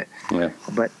 you name it. Yeah.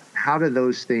 But how do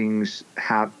those things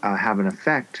have an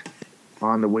effect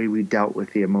on the way we dealt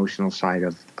with the emotional side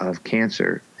of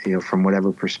cancer, from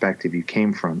whatever perspective you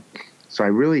came from? So I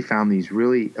really found these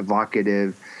really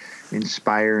evocative,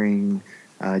 inspiring,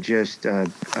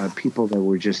 people that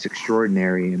were just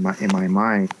extraordinary in my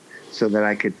mind, so that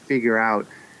I could figure out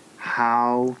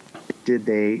how did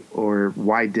they or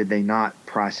why did they not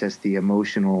process the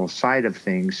emotional side of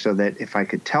things, so that if I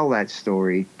could tell that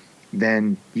story,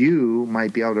 then you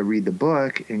might be able to read the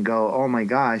book and go, oh my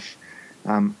gosh,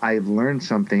 I've learned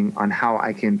something on how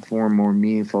I can form more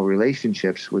meaningful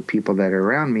relationships with people that are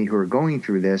around me who are going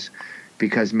through this,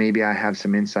 because maybe I have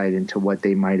some insight into what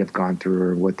they might have gone through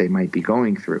or what they might be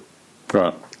going through.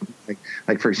 Right.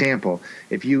 Like for example,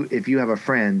 if you have a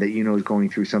friend that is going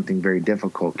through something very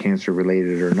difficult, cancer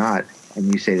related or not,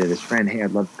 and you say to this friend, hey,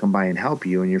 I'd love to come by and help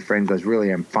you, and your friend goes,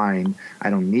 really, I'm fine, I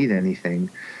don't need anything.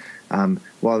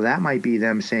 Well, that might be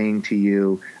them saying to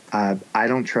you, I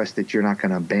don't trust that you're not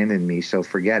going to abandon me, so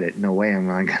forget it. No way I'm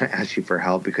not going to ask you for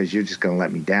help because you're just going to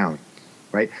let me down,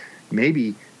 right?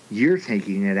 Maybe you're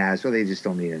taking it as, well, they just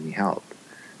don't need any help,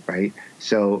 right?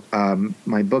 So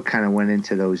my book kind of went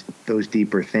into those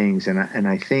deeper things, and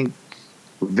I think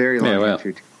very long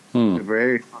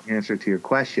answer to your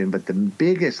question, but the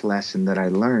biggest lesson that I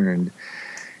learned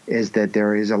is that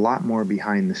there is a lot more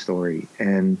behind the story.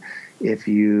 And if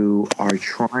you are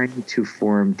trying to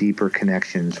form deeper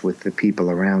connections with the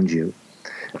people around you,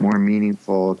 more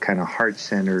meaningful, kind of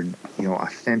heart-centered,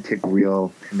 authentic,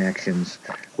 real connections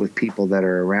with people that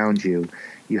are around you,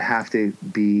 you have to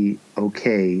be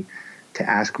okay to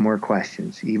ask more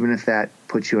questions, even if that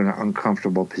puts you in an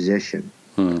uncomfortable position.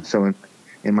 So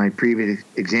in my previous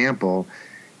example,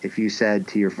 if you said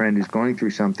to your friend who's going through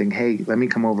something, hey, let me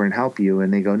come over and help you,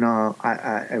 and they go, no,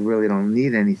 I really don't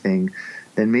need anything,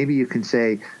 then maybe you can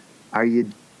say,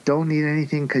 you don't need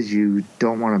anything because you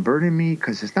don't want to burden me,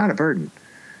 because it's not a burden.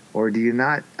 Or do you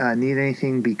not need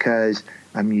anything because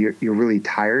you're really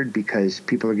tired because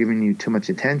people are giving you too much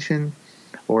attention?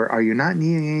 Or are you not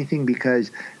needing anything because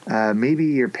maybe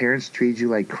your parents treat you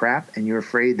like crap and you're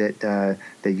afraid that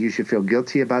you should feel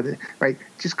guilty about it, right?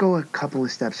 Just go a couple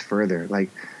of steps further. Like,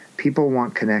 people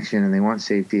want connection and they want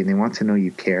safety and they want to know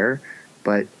you care.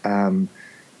 But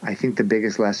I think the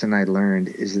biggest lesson I learned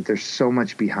is that there's so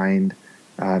much behind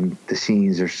the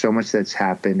scenes. There's so much that's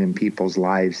happened in people's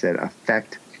lives that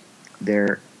affect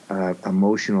their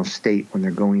emotional state when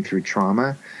they're going through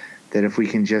trauma, that if we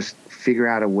can just figure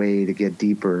out a way to get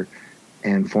deeper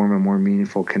and form a more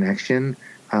meaningful connection,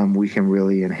 we can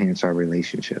really enhance our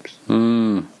relationships.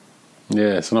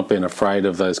 Yeah, so not being afraid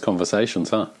of those conversations,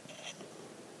 huh?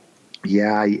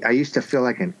 Yeah, I used to feel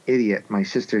like an idiot. My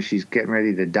sister, she's getting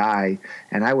ready to die,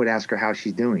 and I would ask her how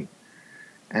she's doing.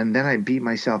 And then I beat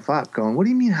myself up going, what do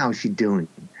you mean, how's she doing?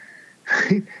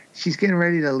 She's getting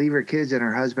ready to leave her kids and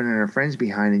her husband and her friends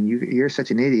behind, and you're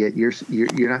such an idiot.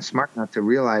 You're not smart enough to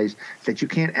realize that you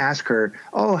can't ask her,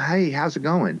 oh, hey, how's it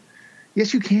going?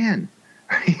 Yes, you can.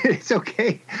 It's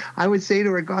okay. I would say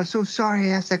to her, God, so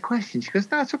sorry I asked that question. She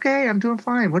goes, no, it's okay. I'm doing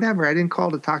fine. Whatever. I didn't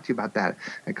call to talk to you about that.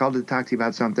 I called to talk to you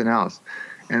about something else.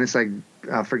 And it's like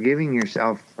forgiving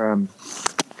yourself from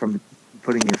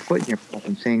putting your foot in your mouth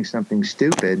and saying something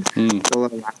stupid will allow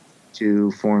you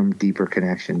to form deeper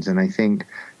connections. And I think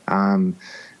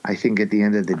at the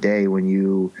end of the day,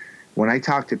 when I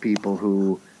talk to people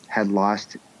who had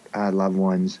lost loved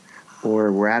ones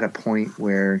or were at a point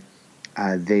where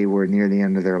they were near the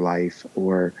end of their life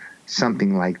or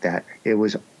something like that, it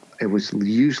was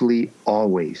usually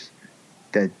always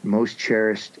the most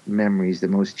cherished memories, the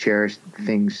most cherished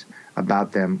things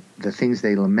about them, the things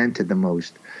they lamented the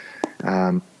most,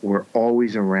 were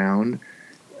always around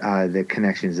the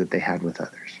connections that they had with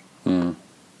others.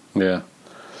 Yeah.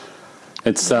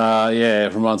 It's,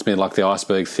 it reminds me of like the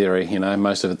iceberg theory,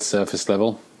 most of it's surface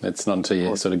level. It's not until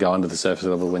you sort of go under the surface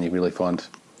level when you really find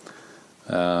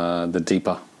the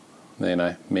deeper,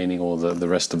 meaning or the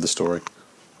rest of the story.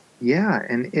 Yeah,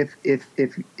 and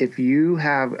if you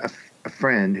have a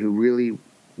friend who really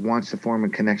wants to form a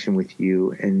connection with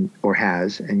you and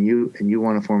you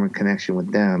want to form a connection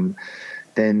with them,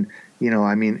 then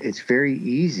it's very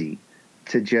easy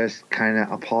to just kind of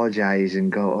apologize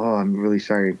and go, oh, I'm really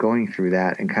sorry you're going through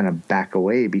that, and kind of back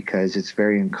away because it's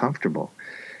very uncomfortable.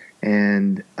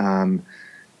 And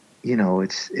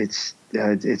it's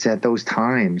at those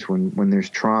times when there's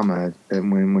trauma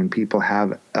and when people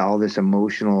have all this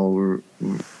emotional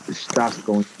stuff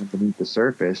going beneath the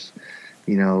surface,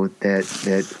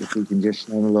 that if we can just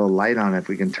shine a little light on it, if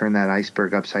we can turn that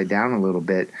iceberg upside down a little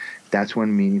bit, that's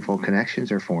when meaningful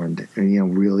connections are formed,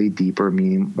 and, really deeper,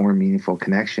 more meaningful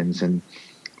connections. And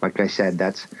like I said,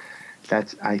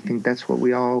 I think that's what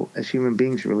we all as human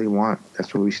beings really want.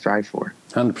 That's what we strive for.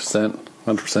 100%,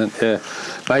 yeah.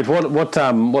 Mate,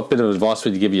 what bit of advice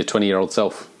would you give your 20-year-old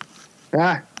self?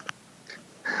 Not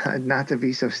to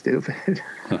be so stupid.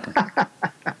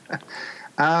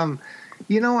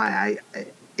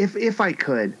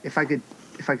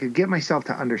 If I could get myself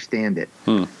to understand it,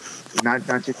 not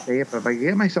just say it, but if I could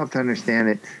get myself to understand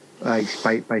it,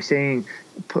 like by saying,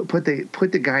 put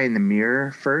the guy in the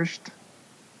mirror first,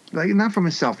 like not from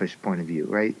a selfish point of view,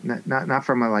 right? Not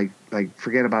from a like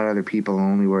forget about other people and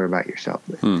only worry about yourself.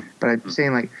 But I'm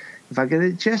saying, like, if I could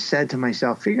have just said to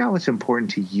myself, figure out what's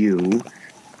important to you,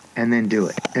 and then do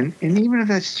it. And even if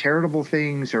that's charitable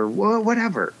things or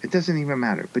whatever, it doesn't even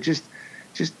matter. But just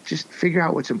figure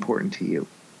out what's important to you.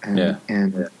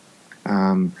 And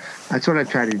that's what I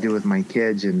try to do with my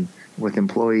kids and with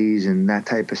employees and that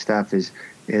type of stuff is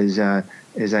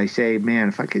I say, man,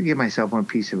 if I could give myself one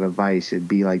piece of advice, it'd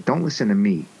be like, don't listen to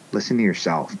me. Listen to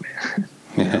yourself, man.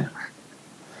 Yeah.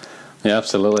 Yeah,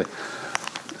 absolutely.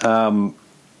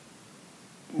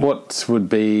 What would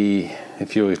be,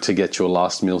 if you were to get your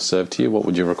last meal served to you, what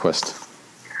would you request?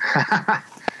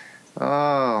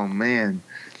 Oh, man.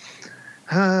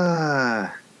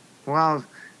 Well,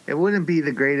 it wouldn't be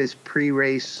the greatest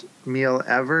pre-race meal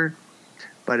ever,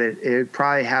 but it'd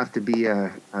probably have to be a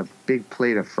big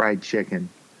plate of fried chicken.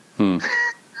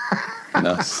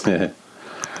 Nice. Yeah.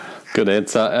 Good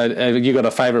answer. Have you got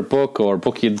a favourite book or a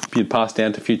book you'd pass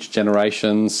down to future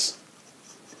generations?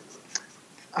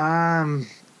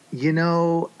 You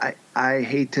know, I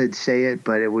hate to say it,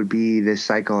 but it would be the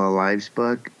Cycle of Lives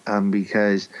book,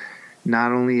 because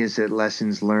not only is it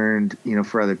lessons learned, you know,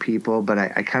 for other people, but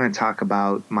I kind of talk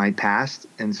about my past.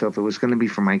 And so if it was going to be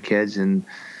for my kids and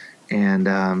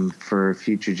for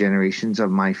future generations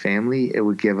of my family, it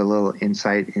would give a little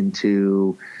insight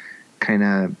into kind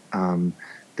of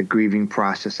the grieving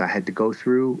process I had to go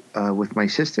through with my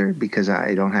sister, because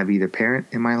I don't have either parent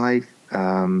in my life.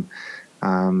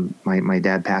 My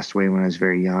dad passed away when I was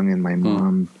very young, and my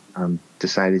mom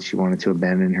decided she wanted to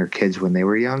abandon her kids when they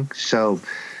were young. So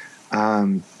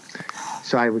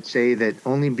I would say that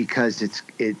only because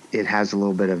it has a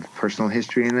little bit of personal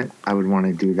history in it, I would want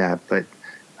to do that. But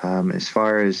as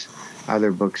far as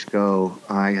other books go,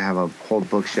 I have a whole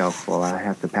bookshelf full. I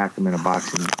have to pack them in a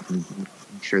box and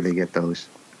make sure they get those.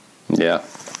 Yeah,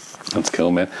 that's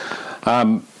cool, man.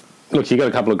 Look, you've got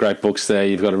a couple of great books there.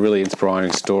 You've got a really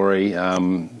inspiring story.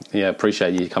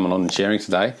 Appreciate you coming on and sharing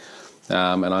today.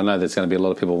 And I know there's going to be a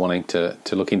lot of people wanting to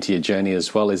look into your journey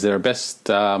as well. Is there a best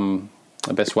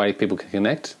way people can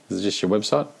connect? Is it just your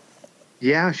website?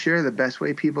 Yeah, sure. The best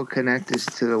way people connect is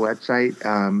to the website.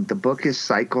 The book is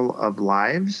Cycle of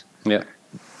Lives. Yeah.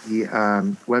 The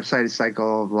website is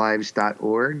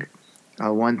cycleoflives.org.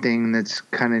 One thing that's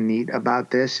kind of neat about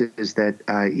this is that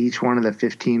each one of the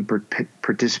 15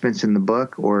 participants in the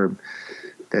book, or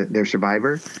their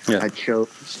survivor,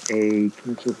 chose a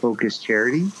cancer-focused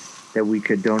charity that we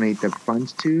could donate the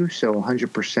funds to. So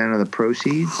 100% of the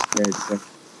proceeds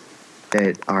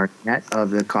that are net of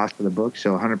the cost of the book,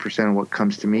 so 100% of what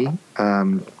comes to me,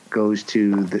 goes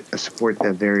to support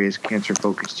the various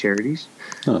cancer-focused charities,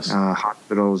 nice.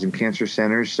 Hospitals and cancer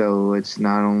centers. So it's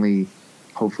not only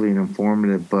hopefully an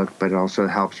informative book, but it also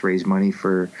helps raise money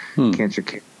for cancer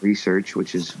care research,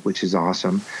 which is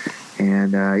awesome.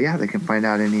 And they can find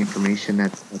out any information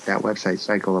at that website,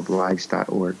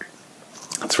 cycleoflives.org.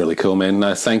 That's really cool, man.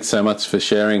 No, thanks so much for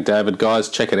sharing, David. Guys,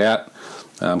 check it out.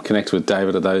 Connect with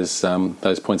David at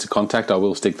those points of contact. I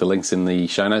will stick the links in the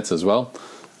show notes as well.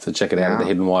 So check it out at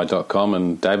thehiddenwhy.com.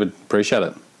 And David, appreciate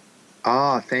it.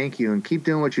 Oh, thank you. And keep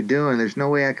doing what you're doing. There's no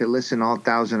way I could listen all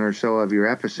 1,000 or so of your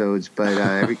episodes, but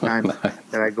every time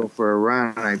that I go for a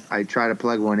run, I try to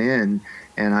plug one in,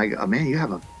 and I go, man, you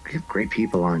have great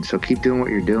people on. So keep doing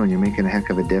what you're doing. You're making a heck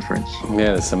of a difference.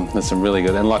 Yeah, there's some really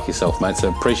good, and like yourself, mate. So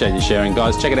appreciate you sharing.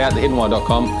 Guys, check it out,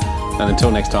 thehiddenwhy.com. And until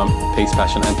next time, peace,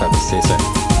 passion, and purpose. See you soon.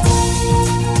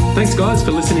 Thanks, guys,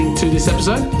 for listening to this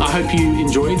episode. I hope you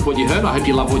enjoyed what you heard. I hope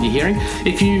you love what you're hearing.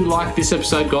 If you like this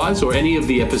episode, guys, or any of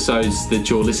the episodes that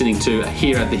you're listening to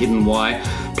here at The Hidden Why,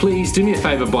 please do me a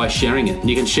favor by sharing it.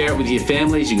 You can share it with your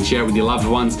families. You can share it with your loved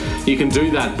ones. You can do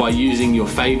that by using your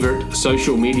favorite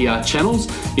social media channels,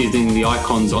 using the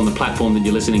icons on the platform that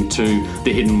you're listening to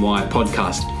The Hidden Why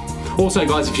podcast. Also,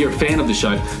 guys, if you're a fan of the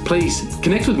show, please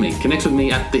connect with me. Connect with me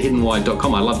at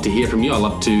thehiddenwhy.com. I love to hear from you. I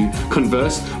love to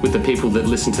converse with the people that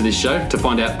listen to this show to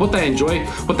find out what they enjoy,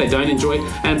 what they don't enjoy,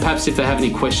 and perhaps if they have any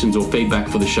questions or feedback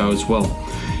for the show as well.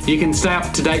 You can stay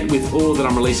up to date with all that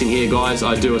I'm releasing here, guys.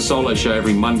 I do a solo show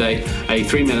every Monday, a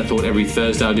 3-minute thought every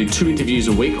Thursday. I do 2 interviews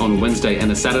a week on Wednesday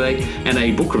and a Saturday, and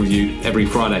a book review every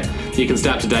Friday. You can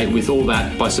stay up to date with all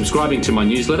that by subscribing to my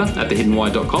newsletter at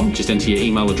thehiddenwhy.com. Just enter your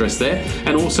email address there,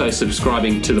 and also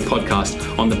subscribing to the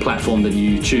podcast on the platform that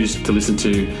you choose to listen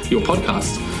to your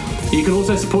podcasts. You can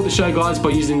also support the show, guys,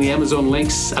 by using the Amazon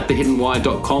links at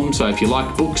thehiddenwhy.com. So if you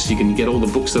like books, you can get all the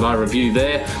books that I review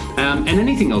there, and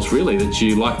anything else really that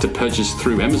you like to purchase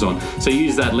through Amazon. So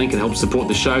use that link, it helps support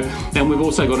the show. And we've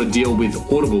also got a deal with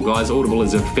Audible, guys. Audible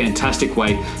is a fantastic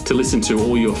way to listen to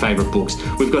all your favorite books.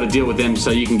 We've got a deal with them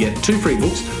so you can get 2 free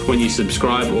books when you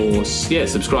subscribe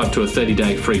subscribe to a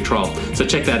 30-day free trial. So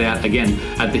check that out again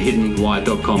at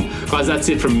thehiddenwhy.com. Guys, that's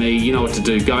it from me. You know what to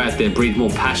do. Go out there, breathe more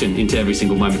passion into every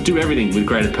single moment. Do everything with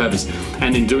greater purpose,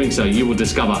 and in doing so you will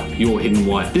discover your hidden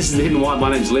why. This is The Hidden Why. My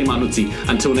name is Lee Martinuzzi.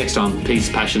 Until next time, peace,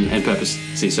 passion and purpose.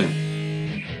 See you soon.